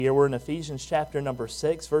Here we're in Ephesians chapter number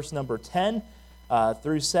 6, verse number 10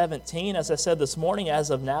 through 17. As I said this morning, as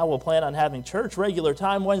of now, we'll plan on having church regular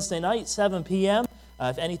time Wednesday night, 7 p.m.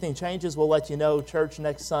 If anything changes, we'll let you know. Church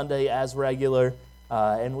next Sunday as regular.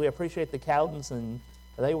 And we appreciate the Cowdens, and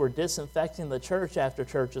they were disinfecting the church after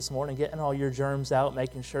church this morning, getting all your germs out,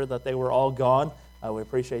 making sure that they were all gone. We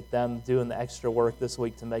appreciate them doing the extra work this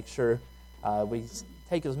week to make sure we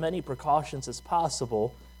take as many precautions as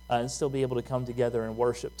possible and still be able to come together and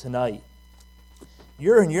worship tonight.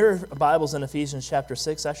 You're in your Bibles in Ephesians chapter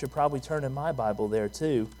 6. I should probably turn in my Bible there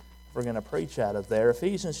too. We're going to preach out of there.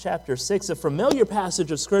 Ephesians chapter 6, a familiar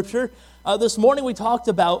passage of Scripture. This morning we talked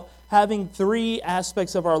about having three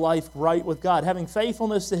aspects of our life right with God. Having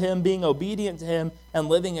faithfulness to Him, being obedient to Him, and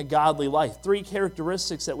living a godly life. Three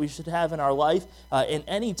characteristics that we should have in our life, in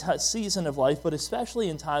any season of life, but especially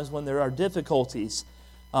in times when there are difficulties.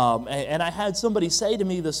 And I had somebody say to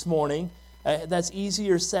me this morning, that's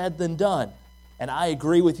easier said than done. And I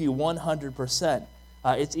agree with you 100%.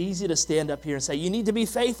 It's easy to stand up here and say, you need to be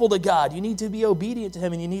faithful to God, you need to be obedient to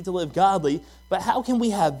Him, and you need to live godly. But how can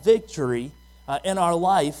we have victory in our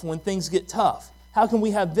life when things get tough? How can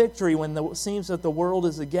we have victory when it seems that the world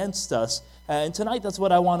is against us? And tonight, that's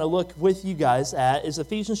what I want to look with you guys at, is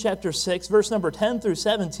Ephesians chapter 6, verse number 10 through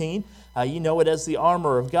 17. You know it as the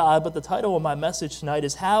armor of God, but the title of my message tonight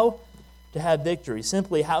is How to Have Victory.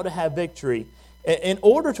 Simply, how to have victory. In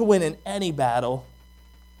order to win in any battle,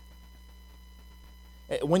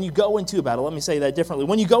 when you go into a battle, let me say that differently.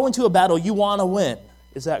 When you go into a battle, you want to win.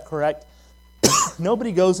 Is that correct?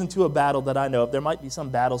 Nobody goes into a battle that I know of. There might be some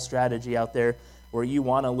battle strategy out there where you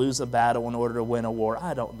want to lose a battle in order to win a war.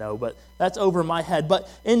 I don't know, but that's over my head. But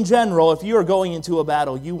in general, if you are going into a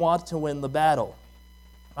battle, you want to win the battle.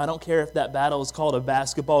 I don't care if that battle is called a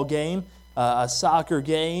basketball game, a soccer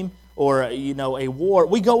game, or a war.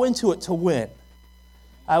 We go into it to win.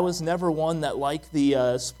 I was never one that liked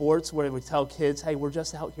the sports where we tell kids, hey, we're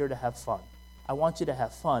just out here to have fun. I want you to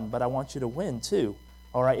have fun, but I want you to win too.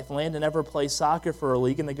 All right, if Landon ever plays soccer for a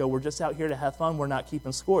league and they go, we're just out here to have fun, we're not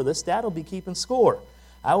keeping score. This dad will be keeping score.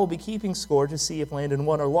 I will be keeping score to see if Landon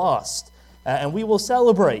won or lost. And we will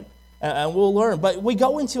celebrate and we'll learn. But we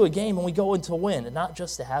go into a game and we go in to win, and not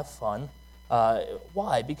just to have fun.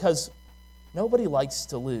 Why? Because nobody likes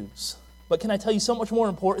to lose. But can I tell you, so much more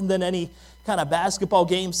important than any kind of basketball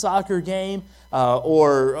game, soccer game,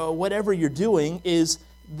 or whatever you're doing is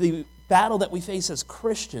the battle that we face as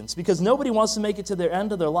Christians. Because nobody wants to make it to their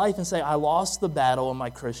end of their life and say, I lost the battle in my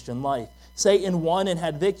Christian life. Satan won and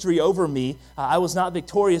had victory over me. I was not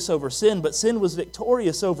victorious over sin, but sin was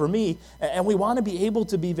victorious over me. And we want to be able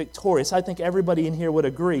to be victorious. I think everybody in here would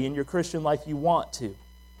agree. In your Christian life, you want to.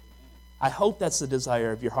 I hope that's the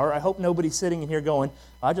desire of your heart. I hope nobody's sitting in here going,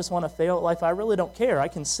 I just want to fail at life. I really don't care. I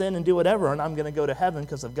can sin and do whatever, and I'm going to go to heaven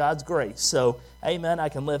because of God's grace. So, amen, I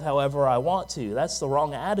can live however I want to. That's the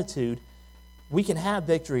wrong attitude. We can have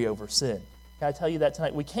victory over sin. Can I tell you that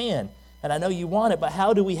tonight? We can. And I know you want it, but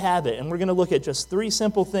how do we have it? And we're going to look at just three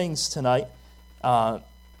simple things tonight, and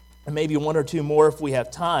maybe one or two more if we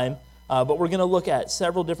have time. But we're going to look at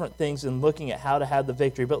several different things and looking at how to have the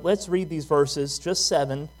victory. But let's read these verses, just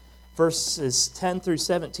 7. Verses 10 through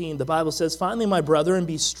 17, the Bible says, Finally, my brethren,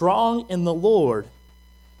 be strong in the Lord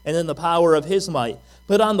and in the power of His might.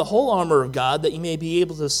 Put on the whole armor of God, that ye may be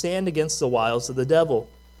able to stand against the wiles of the devil.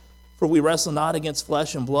 For we wrestle not against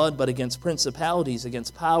flesh and blood, but against principalities,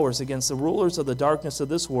 against powers, against the rulers of the darkness of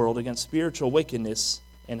this world, against spiritual wickedness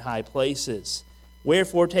in high places.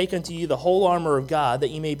 Wherefore take unto you the whole armor of God, that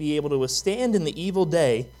ye may be able to withstand in the evil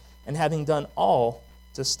day, and having done all,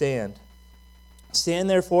 to stand. Stand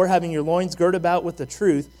therefore, having your loins girt about with the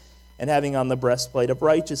truth, and having on the breastplate of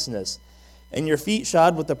righteousness, and your feet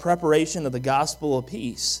shod with the preparation of the gospel of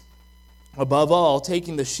peace. Above all,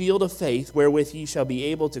 taking the shield of faith, wherewith ye shall be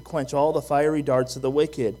able to quench all the fiery darts of the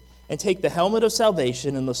wicked, and take the helmet of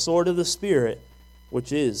salvation and the sword of the Spirit,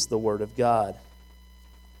 which is the word of God.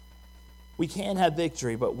 We can have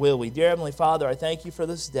victory, but will we? Dear Heavenly Father, I thank you for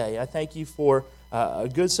this day. I thank you for a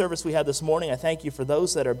good service we had this morning. I thank you for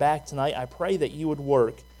those that are back tonight. I pray that you would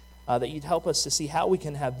work, that you'd help us to see how we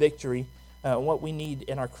can have victory, what we need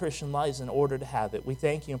in our Christian lives in order to have it. We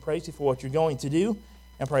thank you and praise you for what you're going to do,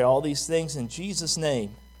 and pray all these things in Jesus'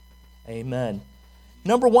 name. Amen.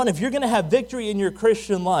 Number one, if you're going to have victory in your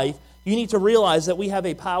Christian life, you need to realize that we have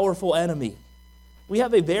a powerful enemy. We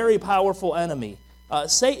have a very powerful enemy.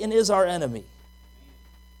 Satan is our enemy.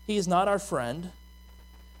 He is not our friend.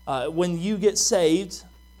 When you get saved,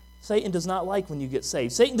 Satan does not like when you get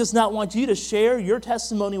saved. Satan does not want you to share your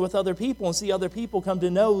testimony with other people and see other people come to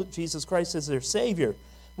know Jesus Christ as their Savior.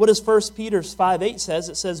 What does 1 Peter 5:8 says?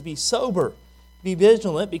 It says, be sober, Be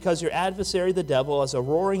vigilant, because your adversary the devil, as a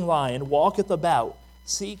roaring lion, walketh about,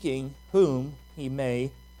 seeking whom he may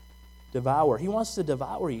devour. He wants to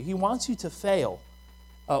devour you. He wants you to fail.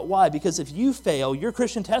 Why? Because if you fail, your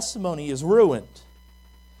Christian testimony is ruined.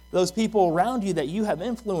 Those people around you that you have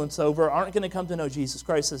influence over aren't going to come to know Jesus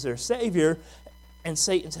Christ as their Savior, and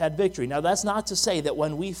Satan's had victory. Now, that's not to say that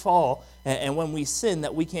when we fall and when we sin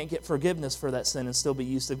that we can't get forgiveness for that sin and still be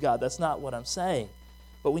used of God. That's not what I'm saying.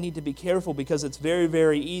 But we need to be careful, because it's very,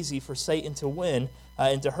 very easy for Satan to win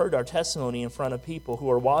and to hurt our testimony in front of people who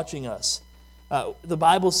are watching us. The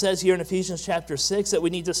Bible says here in Ephesians chapter 6 that we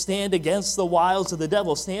need to stand against the wiles of the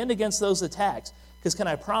devil. Stand against those attacks. Because can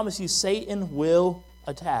I promise you, Satan will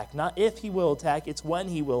attack. Not if he will attack, it's when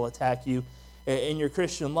he will attack you in your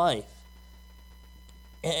Christian life.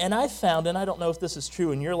 And I've found, and I don't know if this is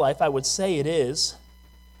true in your life, I would say it is,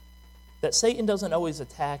 that Satan doesn't always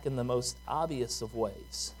attack in the most obvious of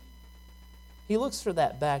ways. He looks for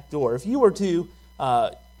that back door. If you were to,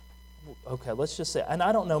 let's just say, and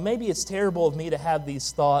I don't know, maybe it's terrible of me to have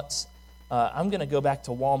these thoughts. I'm going to go back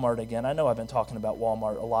to Walmart again. I know I've been talking about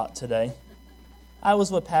Walmart a lot today. I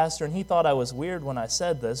was with Pastor, and he thought I was weird when I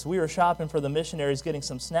said this. We were shopping for the missionaries, getting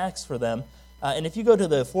some snacks for them. And if you go to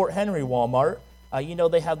the Fort Henry Walmart,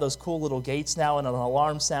 they have those cool little gates now, and an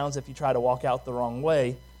alarm sounds if you try to walk out the wrong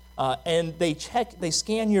way. And they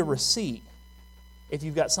scan your receipt if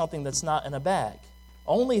you've got something that's not in a bag.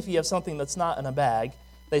 Only if you have something that's not in a bag,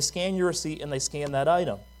 they scan your receipt and they scan that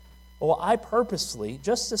item. Well, I purposely,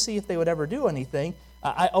 just to see if they would ever do anything,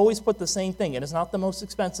 I always put the same thing. And it's not the most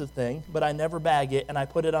expensive thing, but I never bag it, and I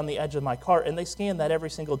put it on the edge of my cart, and they scan that every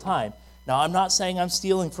single time. Now, I'm not saying I'm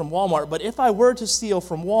stealing from Walmart, but if I were to steal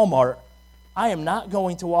from Walmart, I am not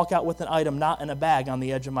going to walk out with an item not in a bag on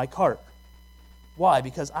the edge of my cart. Why?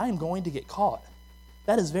 Because I am going to get caught.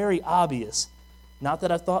 That is very obvious. Not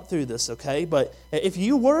that I've thought through this, okay? But if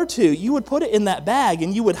you were to, you would put it in that bag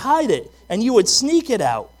and you would hide it and you would sneak it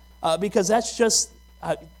out because that's just,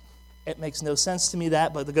 it makes no sense to me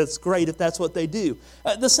but it's great if that's what they do.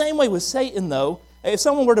 The same way with Satan, though. If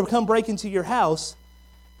someone were to come break into your house,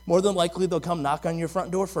 more than likely they'll come knock on your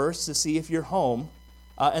front door first to see if you're home.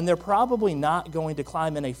 And they're probably not going to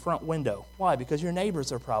climb in a front window. Why? Because your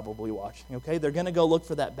neighbors are probably watching, okay? They're going to go look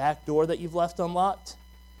for that back door that you've left unlocked,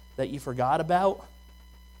 that you forgot about,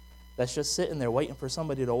 that's just sitting there waiting for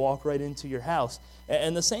somebody to walk right into your house.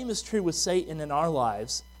 And the same is true with Satan in our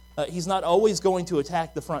lives. He's not always going to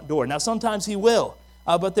attack the front door. Now, sometimes he will,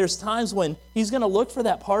 but there's times when he's going to look for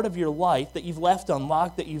that part of your life that you've left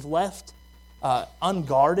unlocked, that you've left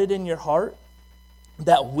unguarded in your heart.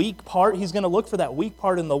 That weak part, he's going to look for that weak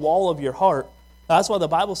part in the wall of your heart. That's why the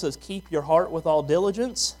Bible says, keep your heart with all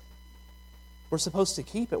diligence. We're supposed to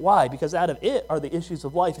keep it. Why? Because out of it are the issues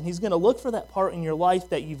of life. And he's going to look for that part in your life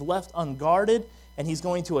that you've left unguarded, and he's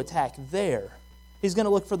going to attack there. He's going to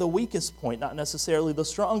look for the weakest point, not necessarily the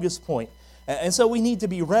strongest point. And so we need to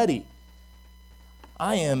be ready.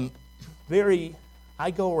 I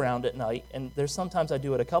go around at night, and there's sometimes I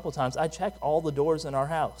do it a couple times. I check all the doors in our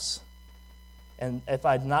house. And if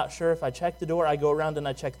I'm not sure if I check the door, I go around and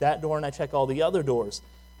I check that door and I check all the other doors.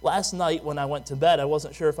 Last night when I went to bed, I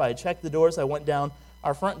wasn't sure if I had checked the doors. I went down.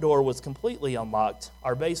 Our front door was completely unlocked.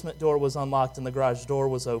 Our basement door was unlocked and the garage door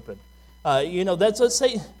was open. That's what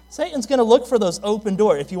Satan's going to look for, those open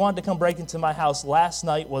doors. If you wanted to come break into my house, last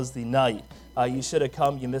night was the night. You should have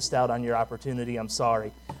come. You missed out on your opportunity. I'm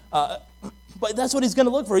sorry. But that's what he's going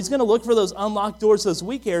to look for. He's going to look for those unlocked doors, those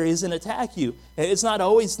weak areas, and attack you. It's not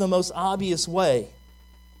always the most obvious way.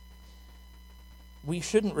 We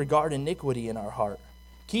shouldn't regard iniquity in our heart.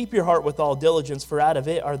 Keep your heart with all diligence, for out of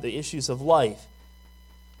it are the issues of life.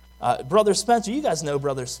 Brother Spencer, you guys know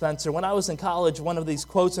Brother Spencer. When I was in college, one of these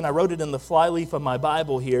quotes, and I wrote it in the flyleaf of my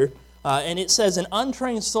Bible here, and it says, an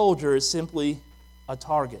untrained soldier is simply a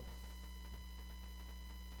target.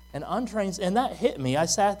 And that hit me. I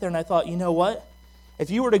sat there and I thought, you know what? If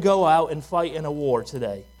you were to go out and fight in a war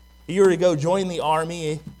today, if you were to go join the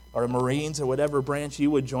Army or Marines or whatever branch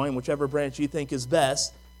you would join, whichever branch you think is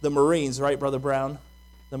best, the Marines, right, Brother Brown?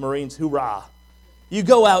 The Marines, hoorah. You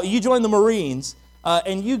go out, you join the Marines,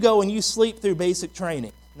 and you go and you sleep through basic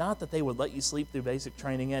training. Not that they would let you sleep through basic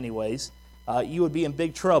training anyways. You would be in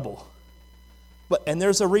big trouble. And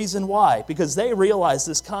there's a reason why, because they realize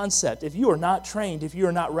this concept. If you are not trained, if you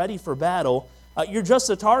are not ready for battle, you're just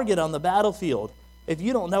a target on the battlefield. If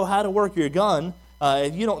you don't know how to work your gun,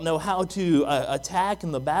 if you don't know how to attack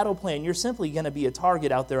in the battle plan, you're simply going to be a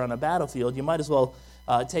target out there on a battlefield. You might as well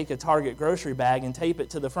take a Target grocery bag and tape it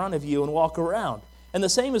to the front of you and walk around. And the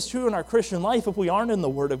same is true in our Christian life. If we aren't in the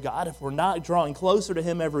Word of God, if we're not drawing closer to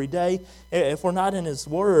Him every day, if we're not in His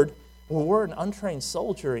Word, Well, we're an untrained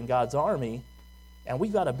soldier in God's army, and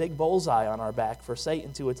we've got a big bullseye on our back for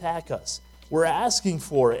Satan to attack us. We're asking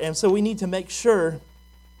for it, and so we need to make sure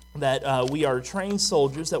that we are trained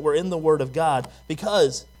soldiers, that we're in the Word of God,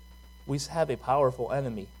 because we have a powerful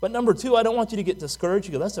enemy. But number two, I don't want you to get discouraged.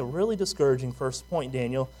 You go, that's a really discouraging first point,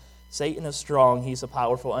 Daniel. Satan is strong. He's a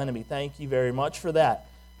powerful enemy. Thank you very much for that.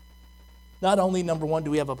 Not only, number one,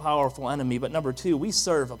 do we have a powerful enemy, but number two, we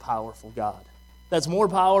serve a powerful God that's more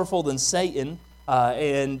powerful than Satan,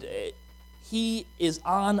 and he is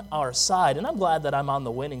on our side. And I'm glad that I'm on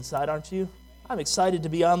the winning side, aren't you? I'm excited to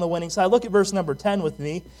be on the winning side. Look at verse number 10 with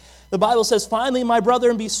me. The Bible says, "Finally, my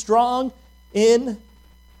brethren, be strong in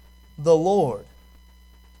the Lord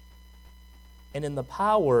and in the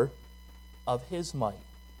power of his might."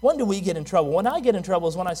 When do we get in trouble? When I get in trouble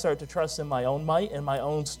is when I start to trust in my own might and my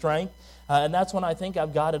own strength. And that's when I think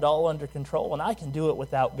I've got it all under control and I can do it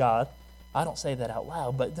without God. I don't say that out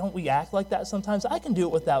loud, but don't we act like that sometimes? I can do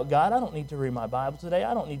it without God. I don't need to read my Bible today.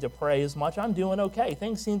 I don't need to pray as much. I'm doing okay.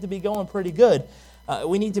 Things seem to be going pretty good.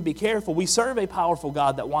 We need to be careful. We serve a powerful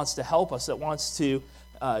God that wants to help us, that wants to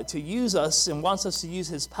use us and wants us to use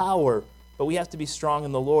his power, but we have to be strong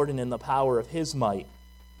in the Lord and in the power of his might.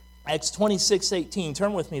 Acts 26:18.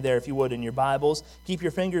 Turn with me there if you would in your Bibles. Keep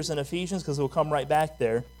your fingers in Ephesians because we'll come right back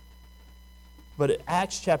there. But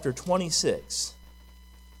Acts chapter 26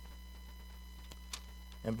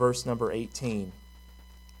 and verse number 18.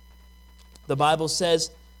 The Bible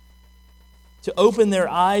says, "To open their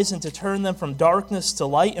eyes and to turn them from darkness to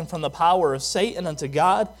light and from the power of Satan unto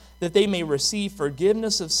God, that they may receive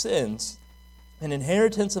forgiveness of sins and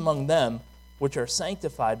inheritance among them which are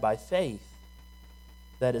sanctified by faith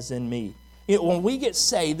that is in me." When we get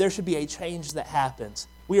saved, there should be a change that happens.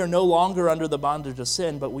 We are no longer under the bondage of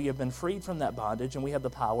sin, but we have been freed from that bondage, and we have the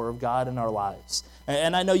power of God in our lives.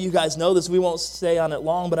 And I know you guys know this. We won't stay on it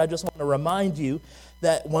long, but I just want to remind you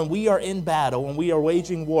that when we are in battle, when we are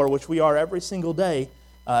waging war, which we are every single day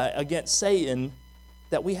against Satan,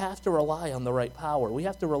 that we have to rely on the right power. We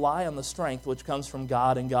have to rely on the strength which comes from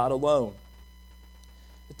God and God alone.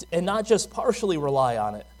 And not just partially rely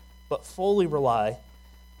on it, but fully rely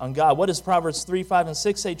on God. What does Proverbs 3, 5, and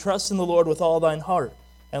 6 say? "Trust in the Lord with all thine heart,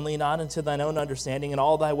 and lean not into thine own understanding. In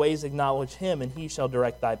all thy ways acknowledge him, and he shall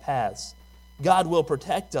direct thy paths." God will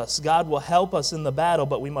protect us. God will help us in the battle,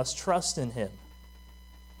 but we must trust in him.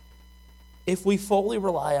 If we fully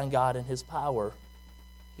rely on God and his power,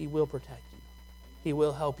 he will protect you. He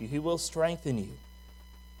will help you. He will strengthen you.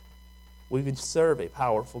 We serve a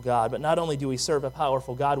powerful God. But not only do we serve a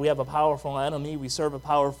powerful God, we have a powerful enemy. We serve a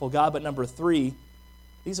powerful God. But number three,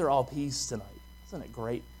 these are all P's tonight. Isn't it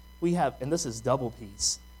great? We have, and this is double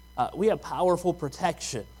P's, we have powerful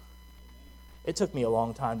protection. It took me a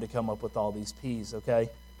long time to come up with all these P's,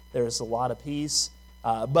 okay? There's a lot of P's,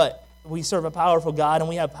 but we serve a powerful God and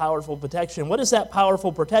we have powerful protection. What is that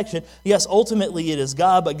powerful protection? Yes, ultimately it is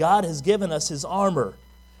God, but God has given us his armor.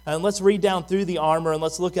 And let's read down through the armor and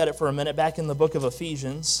let's look at it for a minute back in the book of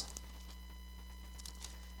Ephesians.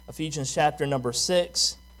 Ephesians chapter number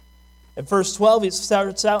 6. In verse 12, it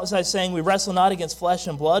starts out by saying, "We wrestle not against flesh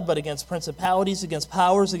and blood, but against principalities, against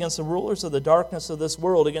powers, against the rulers of the darkness of this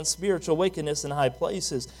world, against spiritual wickedness in high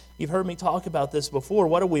places." You've heard me talk about this before.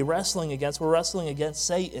 What are we wrestling against? We're wrestling against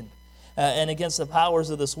Satan and against the powers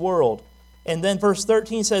of this world. And then verse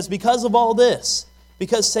 13 says, "Because of all this,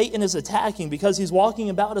 because Satan is attacking, because he's walking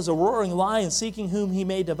about as a roaring lion, seeking whom he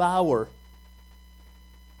may devour,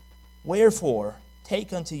 wherefore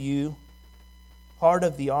take unto you part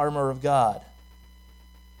of the armor of God."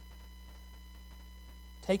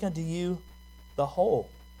 Take unto you the whole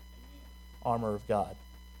armor of God,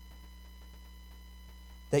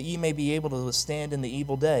 that ye may be able to withstand in the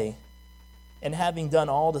evil day, and having done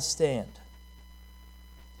all to stand.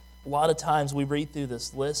 A lot of times we read through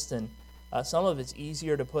this list, and some of it's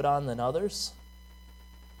easier to put on than others.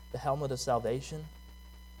 The helmet of salvation.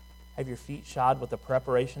 Have your feet shod with the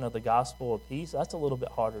preparation of the gospel of peace. That's a little bit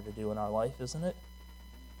harder to do in our life, isn't it?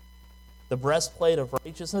 The breastplate of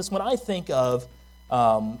righteousness. When I think of,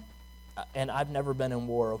 and I've never been in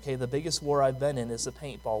war, okay? The biggest war I've been in is the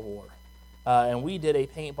paintball war. And we did a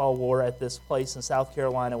paintball war at this place in South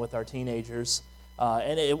Carolina with our teenagers.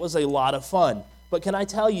 And it was a lot of fun. But can I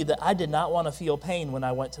tell you that I did not want to feel pain when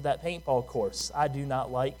I went to that paintball course. I do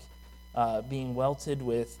not like being welted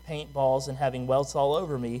with paintballs and having welts all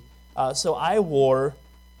over me. So I wore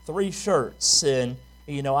 3 shirts, and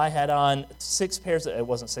I had on 6 pairs of, it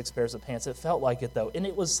wasn't 6 pairs of pants, it felt like it though. And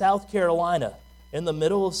it was South Carolina in the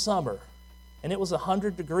middle of summer, and it was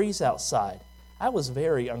 100 degrees outside. I was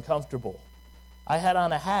very uncomfortable. I had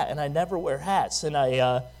on a hat, and I never wear hats, and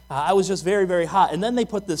I was just very, very hot. And then they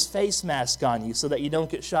put this face mask on you so that you don't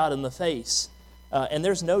get shot in the face. And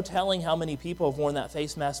there's no telling how many people have worn that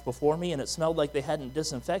face mask before me, and it smelled like they hadn't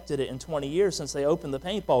disinfected it in 20 years since they opened the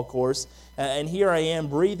paintball course. And here I am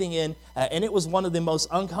breathing in, and it was one of the most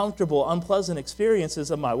uncomfortable, unpleasant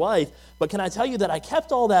experiences of my life. But can I tell you that I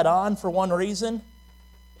kept all that on for one reason?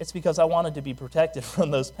 It's because I wanted to be protected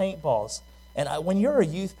from those paintballs. And when you're a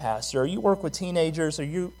youth pastor, or you work with teenagers,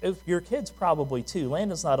 or if your kids probably too.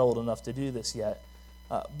 Landon's not old enough to do this yet.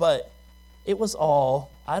 But it was all,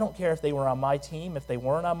 I don't care if they were on my team, if they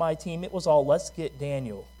weren't on my team, it was all, let's get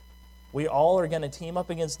Daniel. We all are going to team up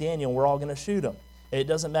against Daniel, and we're all going to shoot him. It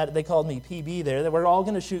doesn't matter, they called me PB there, we're all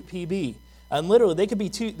going to shoot PB. And literally, they could be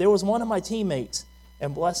two, there was one of my teammates,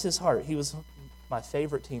 and bless his heart, he was my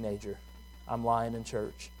favorite teenager. I'm lying in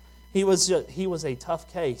church. He was a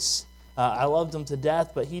tough case. I loved him to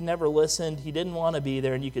death, but he never listened. He didn't want to be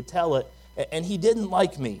there, and you could tell it. And he didn't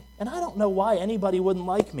like me. And I don't know why anybody wouldn't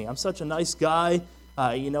like me. I'm such a nice guy.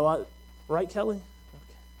 Right, Kelly?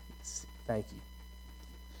 Okay. Thank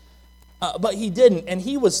you. But he didn't. And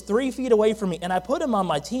he was 3 feet away from me. And I put him on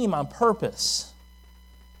my team on purpose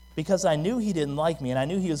because I knew he didn't like me. And I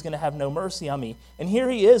knew he was going to have no mercy on me. And here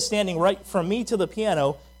he is standing right from me to the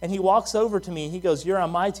piano. And he walks over to me and he goes, "You're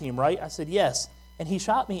on my team, right?" I said, "Yes." And he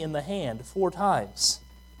shot me in the hand 4 times.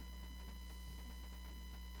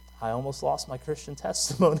 I almost lost my Christian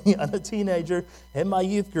testimony on a teenager in my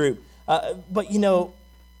youth group. But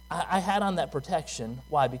I had on that protection.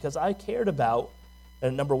 Why? Because I cared about,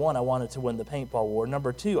 number one, I wanted to win the paintball war.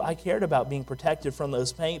 Number two, I cared about being protected from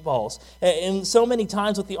those paintballs. And so many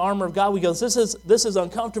times with the armor of God, we go, this is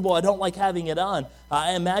uncomfortable. I don't like having it on.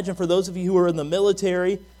 I imagine for those of you who are in the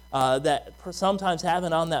military, that sometimes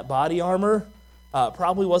having on that body armor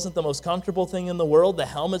probably wasn't the most comfortable thing in the world. The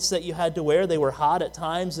helmets that you had to wear, they were hot at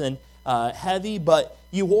times and heavy, but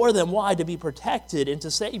you wore them. Why? To be protected and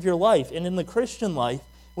to save your life. And in the Christian life,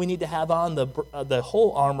 we need to have on the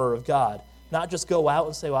whole armor of God. Not just go out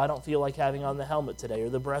and say, well, I don't feel like having on the helmet today or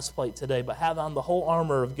the breastplate today, but have on the whole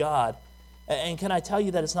armor of God. And can I tell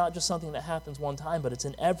you that it's not just something that happens one time, but it's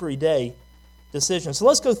an everyday decision. So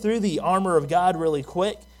let's go through the armor of God really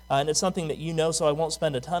quick. And it's something that you know, so I won't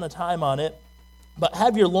spend a ton of time on it. But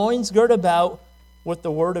have your loins girt about with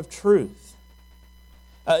the word of truth.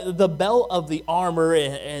 The belt of the armor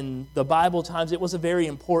in the Bible times, it was a very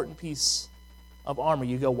important piece of armor.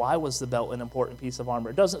 You go, why was the belt an important piece of armor?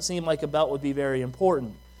 It doesn't seem like a belt would be very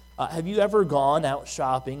important. Have you ever gone out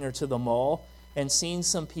shopping or to the mall and seen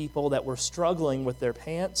some people that were struggling with their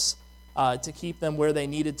pants to keep them where they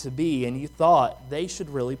needed to be, and you thought they should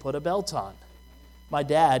really put a belt on? My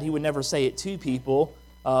dad, he would never say it to people,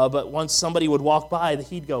 but once somebody would walk by,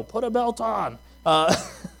 he'd go, "Put a belt on."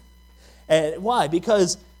 And why?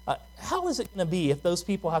 Because how is it going to be if those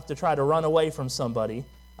people have to try to run away from somebody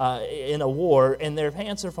in a war and their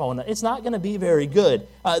pants are falling? It's not going to be very good.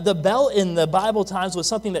 The belt in the Bible times was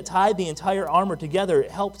something that tied the entire armor together.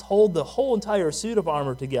 It helped hold the whole entire suit of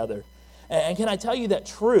armor together. And can I tell you that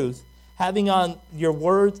truth, having on your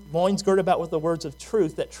words, loins girt about with the words of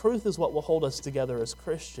truth, that truth is what will hold us together as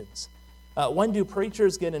Christians. When do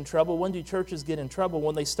preachers get in trouble? When do churches get in trouble?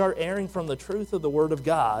 When they start erring from the truth of the Word of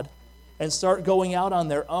God and start going out on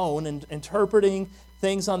their own and interpreting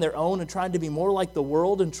things on their own and trying to be more like the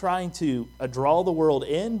world and trying to draw the world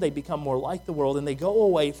in. They become more like the world and they go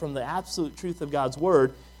away from the absolute truth of God's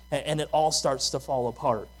Word, and it all starts to fall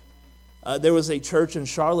apart. There was a church in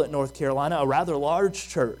Charlotte, North Carolina, a rather large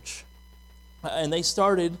church, and they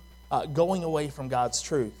started going away from God's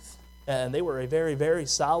truth. And they were a very, very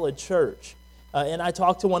solid church. And I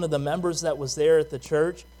talked to one of the members that was there at the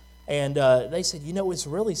church, and they said, it's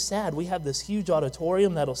really sad. We have this huge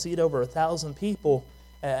auditorium that'll seat over 1,000 people,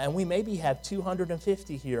 and we maybe have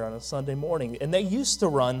 250 here on a Sunday morning. And they used to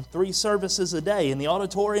run 3 services a day, and the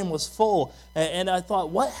auditorium was full. And I thought,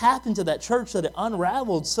 what happened to that church that it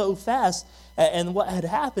unraveled so fast? And what had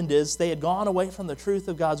happened is they had gone away from the truth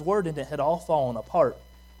of God's Word, and it had all fallen apart.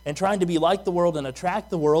 And trying to be like the world and attract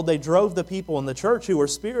the world, they drove the people in the church who were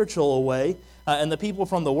spiritual away, and the people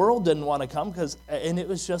from the world didn't want to come, and it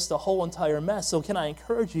was just a whole entire mess. So can I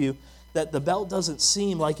encourage you that the belt doesn't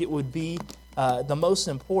seem like it would be the most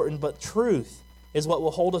important, but truth is what will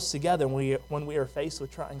hold us together when we are faced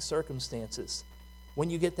with trying circumstances. When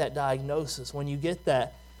you get that diagnosis, when you get the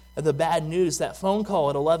bad news, that phone call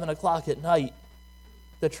at 11 o'clock at night,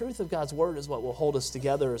 the truth of God's Word is what will hold us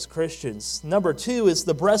together as Christians. Number 2 is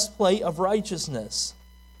the breastplate of righteousness.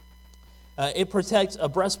 It protects a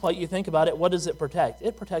breastplate. You think about it, what does it protect?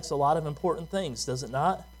 It protects a lot of important things, does it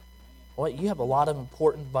not? Well, you have a lot of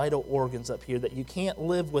important vital organs up here that you can't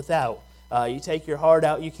live without. You take your heart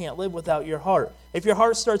out, you can't live without your heart. If your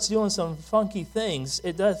heart starts doing some funky things,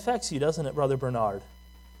 it affects you, doesn't it, Brother Bernard?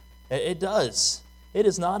 It does. It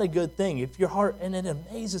is not a good thing. If your heart, and it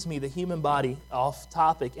amazes me, the human body, off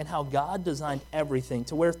topic, and how God designed everything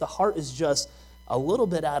to where if the heart is just a little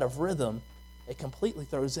bit out of rhythm, it completely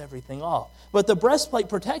throws everything off. But the breastplate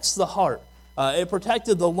protects the heart. It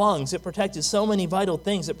protected the lungs. It protected so many vital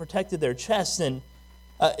things. It protected their chest. And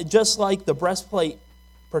just like the breastplate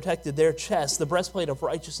protected their chest, the breastplate of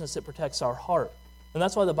righteousness, it protects our heart. And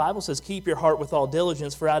that's why the Bible says, keep your heart with all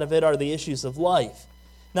diligence, for out of it are the issues of life.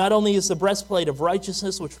 Not only is the breastplate of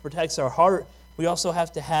righteousness, which protects our heart, we also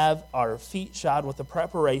have to have our feet shod with the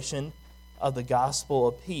preparation of the gospel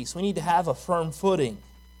of peace. We need to have a firm footing.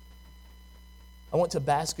 I went to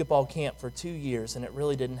basketball camp for 2 years, and it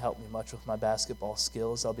really didn't help me much with my basketball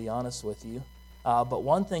skills, I'll be honest with you. But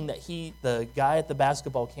one thing that the guy at the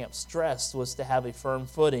basketball camp stressed was to have a firm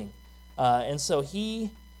footing. And so he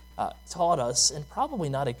taught us, and probably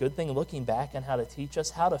not a good thing looking back on how to teach us,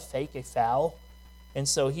 how to fake a foul. And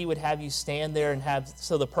so he would have you stand there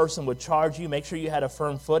so the person would charge you, make sure you had a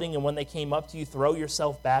firm footing, and when they came up to you, throw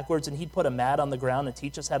yourself backwards. And he'd put a mat on the ground and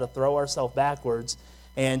teach us how to throw ourselves backwards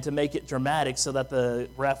and to make it dramatic so that the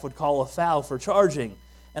ref would call a foul for charging.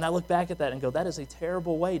 And I look back at that and go, that is a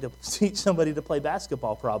terrible way to teach somebody to play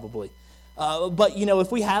basketball probably. But,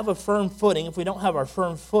 if we have a firm footing, if we don't have our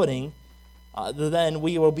firm footing, then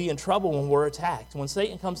we will be in trouble when we're attacked. When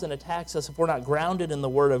Satan comes and attacks us, if we're not grounded in the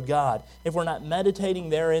Word of God, if we're not meditating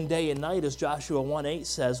therein day and night, as Joshua 1:8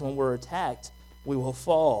 says, when we're attacked, we will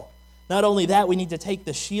fall. Not only that, we need to take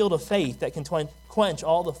the shield of faith that can quench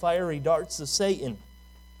all the fiery darts of Satan.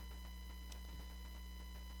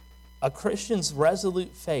 A Christian's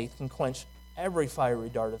resolute faith can quench every fiery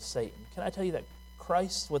dart of Satan. Can I tell you that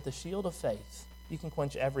Christ, with the shield of faith, you can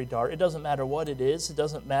quench every dart. It doesn't matter what it is. It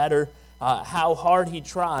doesn't matter how hard he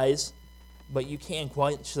tries, but you can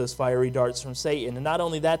quench those fiery darts from Satan. And not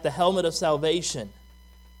only that, the helmet of salvation.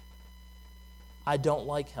 I don't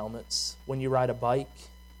like helmets when you ride a bike.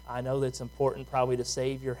 I know that it's important probably to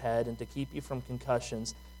save your head and to keep you from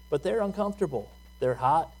concussions, but they're uncomfortable. They're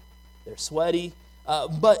hot. They're sweaty.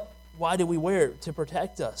 But why do we wear it? To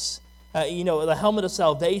protect us. The helmet of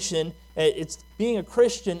salvation, being a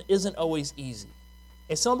Christian isn't always easy.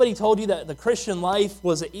 If somebody told you that the Christian life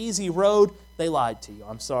was an easy road, they lied to you.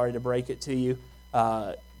 I'm sorry to break it to you.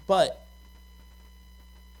 But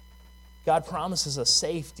God promises us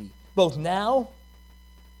safety, both now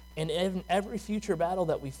and in every future battle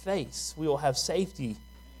that we face. We will have safety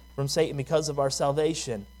from Satan because of our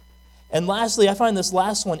salvation. And lastly, I find this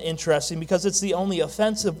last one interesting because it's the only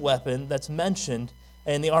offensive weapon that's mentioned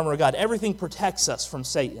in the armor of God. Everything protects us from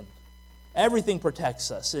Satan. Everything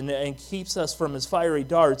protects us and keeps us from his fiery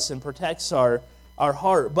darts and protects our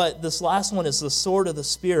heart. But this last one is the sword of the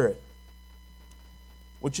Spirit,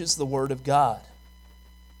 which is the Word of God.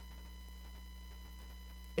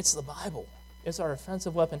 It's the Bible. It's our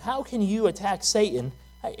offensive weapon. How can you attack Satan?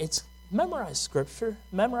 It's memorize Scripture.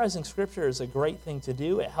 Memorizing Scripture is a great thing to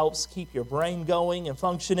do. It helps keep your brain going and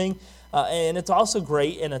functioning. And it's also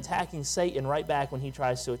great in attacking Satan right back when he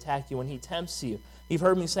tries to attack you, when he tempts you. You've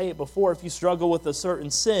heard me say it before. If you struggle with a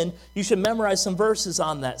certain sin, you should memorize some verses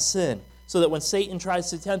on that sin so that when Satan tries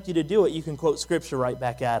to tempt you to do it, you can quote Scripture right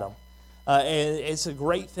back at him. And it's a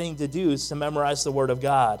great thing to do, is to memorize the Word of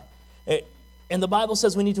God. And the Bible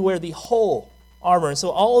says we need to wear the whole armor. And so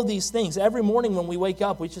all of these things, every morning when we wake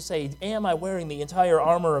up, we should say, am I wearing the entire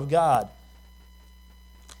armor of God?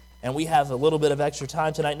 And we have a little bit of extra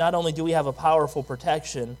time tonight. Not only do we have a powerful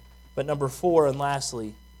protection, but number 4, and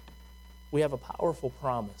lastly, we have a powerful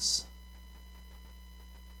promise.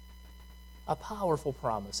 A powerful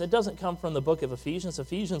promise. It doesn't come from the book of Ephesians.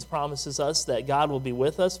 Ephesians promises us that God will be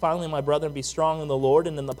with us. Finally, my brethren, be strong in the Lord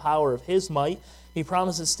and in the power of his might. He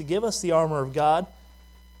promises to give us the armor of God.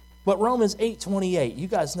 But Romans 8:28, you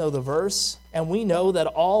guys know the verse, and we know that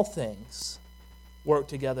all things work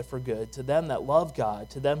together for good to them that love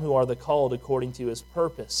God, to them who are the called according to his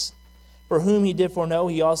purpose. For whom he did foreknow,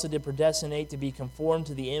 he also did predestinate to be conformed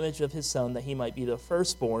to the image of his Son, that he might be the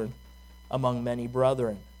firstborn among many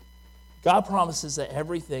brethren. God promises that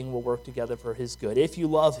everything will work together for his good, if you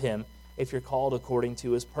love him, if you're called according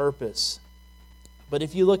to his purpose. But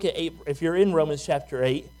if you look at if you're in Romans chapter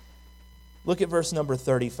 8, look at verse number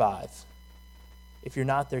 35. If you're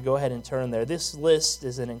not there, go ahead and turn there. This list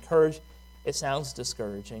is it sounds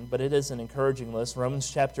discouraging, but it is an encouraging list. Romans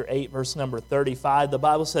chapter 8, verse number 35, the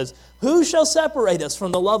Bible says, who shall separate us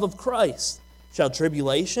from the love of Christ? Shall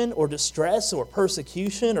tribulation or distress or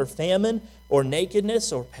persecution or famine or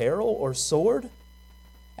nakedness or peril or sword?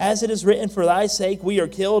 As it is written, for thy sake we are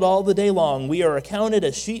killed all the day long. We are accounted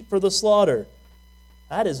as sheep for the slaughter.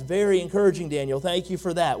 That is very encouraging, Daniel. Thank you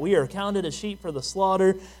for that. We are counted as sheep for the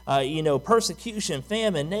slaughter. Persecution,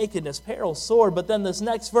 famine, nakedness, peril, sword. But then this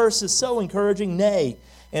next verse is so encouraging. Nay,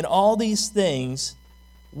 in all these things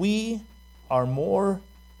we are more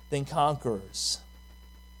than conquerors.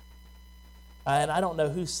 And I don't know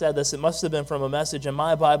who said this. It must have been from a message. In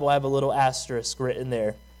my Bible, I have a little asterisk written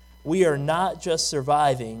there. We are not just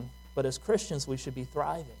surviving, but as Christians, we should be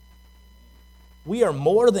thriving. We are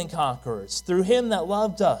more than conquerors through him that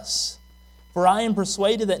loved us. For I am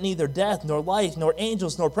persuaded that neither death, nor life, nor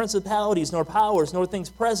angels, nor principalities, nor powers, nor things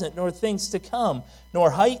present, nor things to come,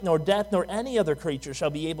 nor height, nor depth, nor any other creature shall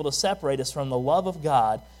be able to separate us from the love of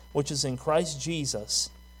God, which is in Christ Jesus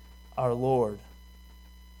our Lord.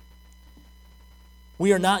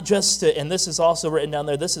 We are not just, and this is also written down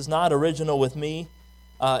there, this is not original with me.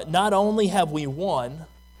 Not only have we won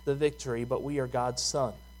the victory, but we are God's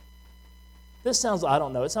son. This sounds, I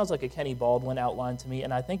don't know, it sounds like a Kenny Baldwin outline to me,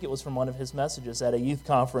 and I think it was from one of his messages at a youth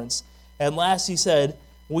conference. And last he said,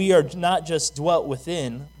 we are not just dwelt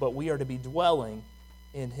within, but we are to be dwelling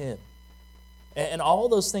in him. And all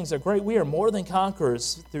those things are great. We are more than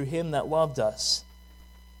conquerors through him that loved us.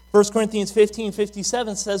 1 Corinthians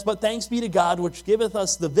 15:57 says, but thanks be to God which giveth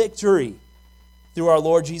us the victory through our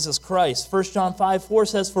Lord Jesus Christ. 1 John 5:4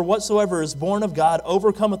 says, for whatsoever is born of God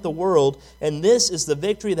overcometh the world, and this is the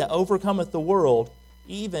victory that overcometh the world,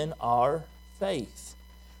 even our faith.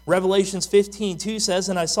 Revelations 15:2 says,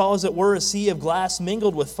 and I saw as it were a sea of glass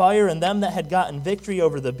mingled with fire, and them that had gotten victory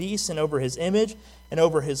over the beast and over his image and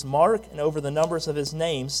over his mark and over the numbers of his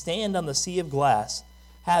name stand on the sea of glass,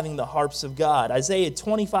 having the harps of God. Isaiah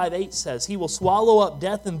 25:8 says, he will swallow up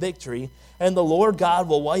death and victory, and the Lord God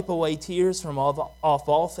will wipe away tears from off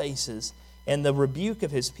all faces, and the rebuke of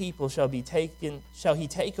his people shall he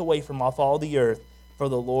take away from off all the earth, for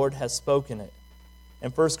the Lord has spoken it.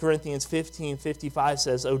 And 1 Corinthians 15:55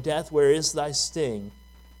 says, O death, where is thy sting?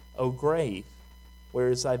 O grave, where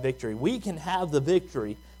is thy victory? We can have the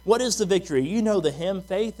victory. What is the victory? You know the hymn,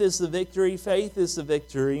 faith is the victory, faith is the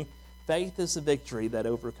victory. Faith is the victory that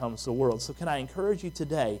overcomes the world. So can I encourage you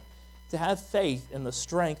today to have faith in the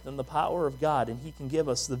strength and the power of God, and he can give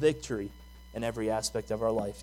us the victory in every aspect of our life.